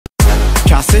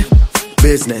That's it.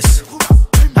 Business.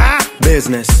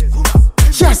 Business.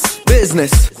 Yes,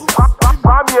 business.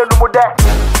 Kwame Enumde.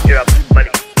 Here up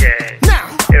money, yeah. Now.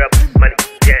 Here up money,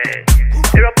 yeah.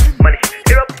 Here up money,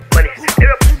 here up money, here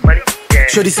up money, yeah.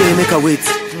 Shorty say make her wait.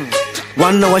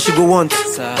 1 hour she go want.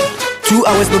 2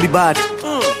 hours no be bad.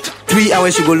 3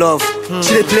 hours she go love.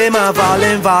 She dey play my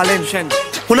violin.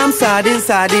 When I'm sardine.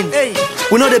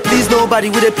 We know they please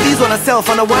nobody, we dey please on ourselves.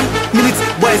 On a 1 minute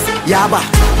boys, Yaaba,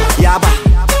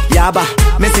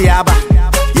 Missy Yaaba,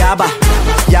 Missy Yaaba,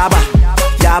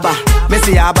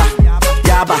 Missy Yaaba,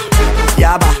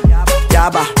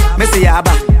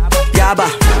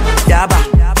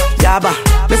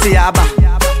 Missy Yaaba.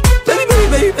 Baby,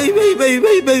 yeah. Baby,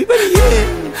 yeah.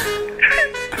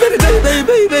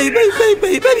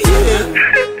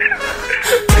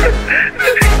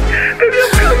 Baby, I'm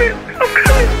coming.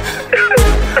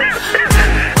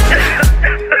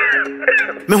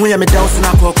 Me when me down sin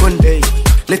akokon.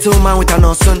 Little man with an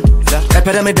son. I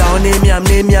put me down, name me, I'm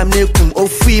nekum. Oh,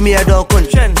 free me a dog con.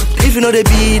 If you know they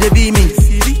be me.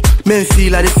 Men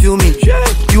feel like they feel me.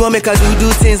 You want make her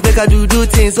do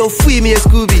things, Oh, free me a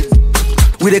Scooby.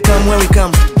 We dey come when we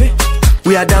come.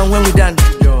 We are down when we done.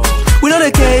 We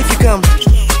don't care if you come.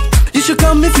 You should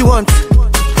come if you want.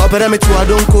 Opera me to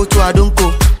Adonko.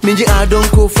 Minji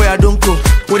Adonko for Adonko.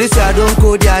 What is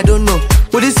Adonko? There I don't know.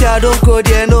 What is Adonko?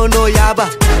 There no.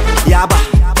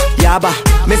 Yaaba,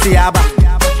 Missy Yaaba,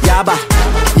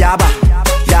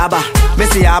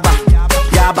 Missy Yaaba,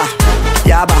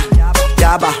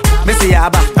 Missy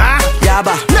Yaaba,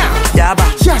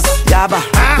 Yes.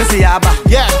 Missy Yaaba.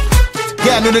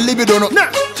 Yeah, no the libido no.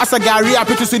 As a Gary, I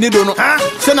put you in no.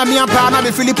 Send a me and Pana be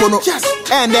Filippo no.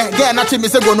 And then not me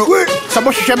say go no.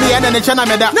 Some should me and then China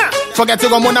meda. Forget to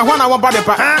go mona one hour body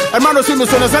pa. And man see me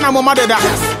so send a mother da.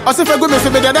 Or if I go miss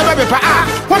the never pa.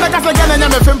 When I got again and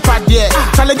I'm a film pad there.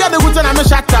 Shall I get the wooden and a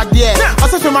shot there? Or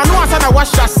if my no I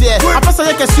wash that here. I pass a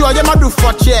can see or you do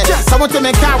for chair. Someone to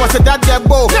make car was a dad there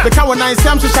bow. The car when I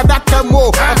sam to shut that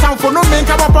more. I time for no man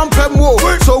come up on more.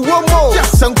 So one more,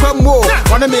 some more.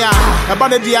 One of me about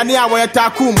the DNA where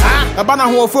takum. About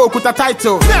who folk with a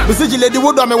title. Message lady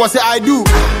would me was I do.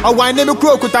 Or why never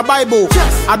croak with a Bible.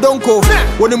 I don't go.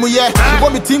 When you yeah,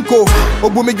 what me tinko. Or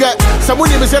boomy get.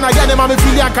 Someone even said I get them on me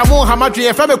feeling and come on Hamadri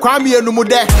and Femi Kwame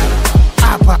Enumde.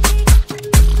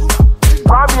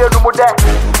 Kwame Enumde.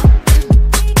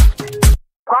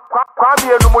 Kwame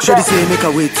Enumde. Shorty say make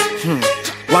her wait.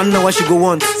 1 hour she go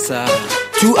want.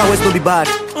 2 hours no be bad.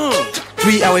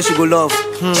 3 hours she go love.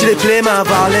 She dey play my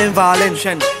violin.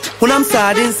 When I'm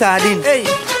sardine.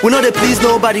 We know they please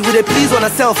nobody, we dey please on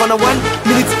ourselves. On a 1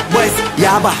 minute boys,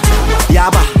 Yaaba,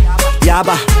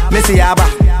 Missy Yaaba,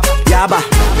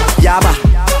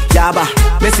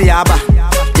 Missy Yaaba,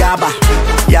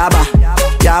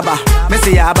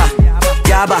 Missy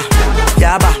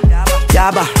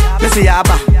Yaaba, Missy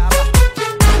Yaaba.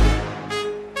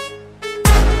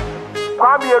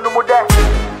 Kwame Enumde.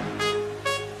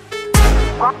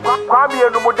 Kwame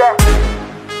Enumde.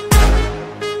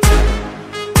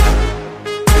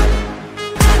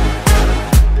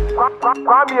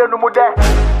 Kwame Enumde.